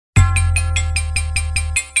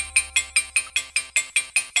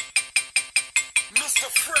The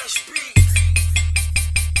fresh beat.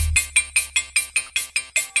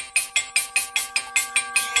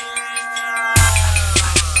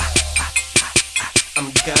 I'm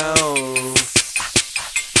gone.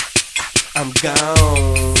 I'm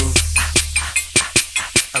gone.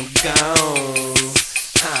 I'm gone.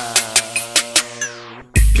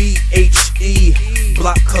 BHE,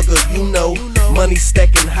 block hugger, you know. Money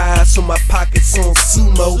stacking high, so my pockets on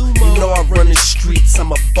sumo. You know I run the streets,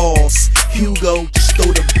 I'm a boss. Hugo, just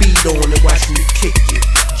throw the beat on and watch me kick it.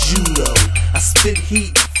 Judo, I spit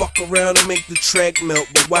heat, fuck around and make the track melt.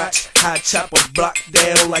 But watch how I chop a block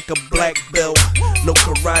down like a black belt. No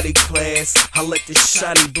karate class, I let the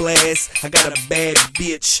shotty blast. I got a bad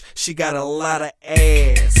bitch, she got a lot of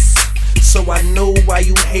ass. So I know why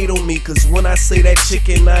you hate on me, cause when I say that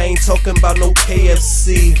chicken, I ain't talking about no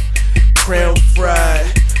KFC, Crown Fried,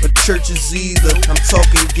 or Church's either. I'm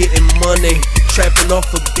talking getting money, trapping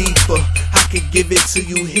off a beeper. I could give it to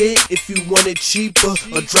you here if you want it cheaper,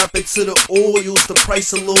 or drop it to the oils, the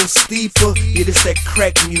price a little steeper. Yeah, this that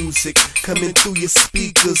crack music coming through your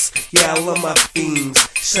speakers. Yeah, I love my fiends,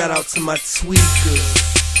 shout out to my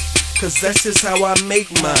tweakers. Cause that's just how I make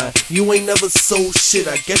mine. You ain't never sold shit,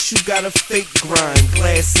 I guess you got a fake grind.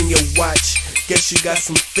 Glass in your watch, guess you got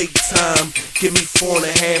some fake time. Give me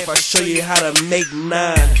 4.5, I'll show you how to make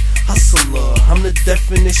 9. Hustler, I'm the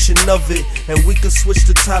definition of it. And we can switch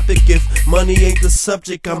the topic if money ain't the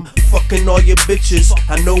subject. I'm fucking all your bitches,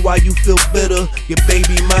 I know why you feel bitter. Your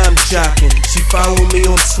baby mom jocking, she follow me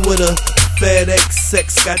on Twitter. FedEx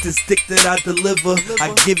sex, got this dick that I deliver.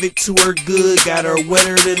 I give it to her good, got her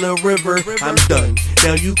wetter than a river. I'm done,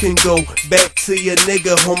 now you can go back to your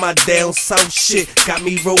nigga on my down south shit. Got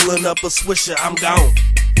me rolling up a swisher, I'm gone.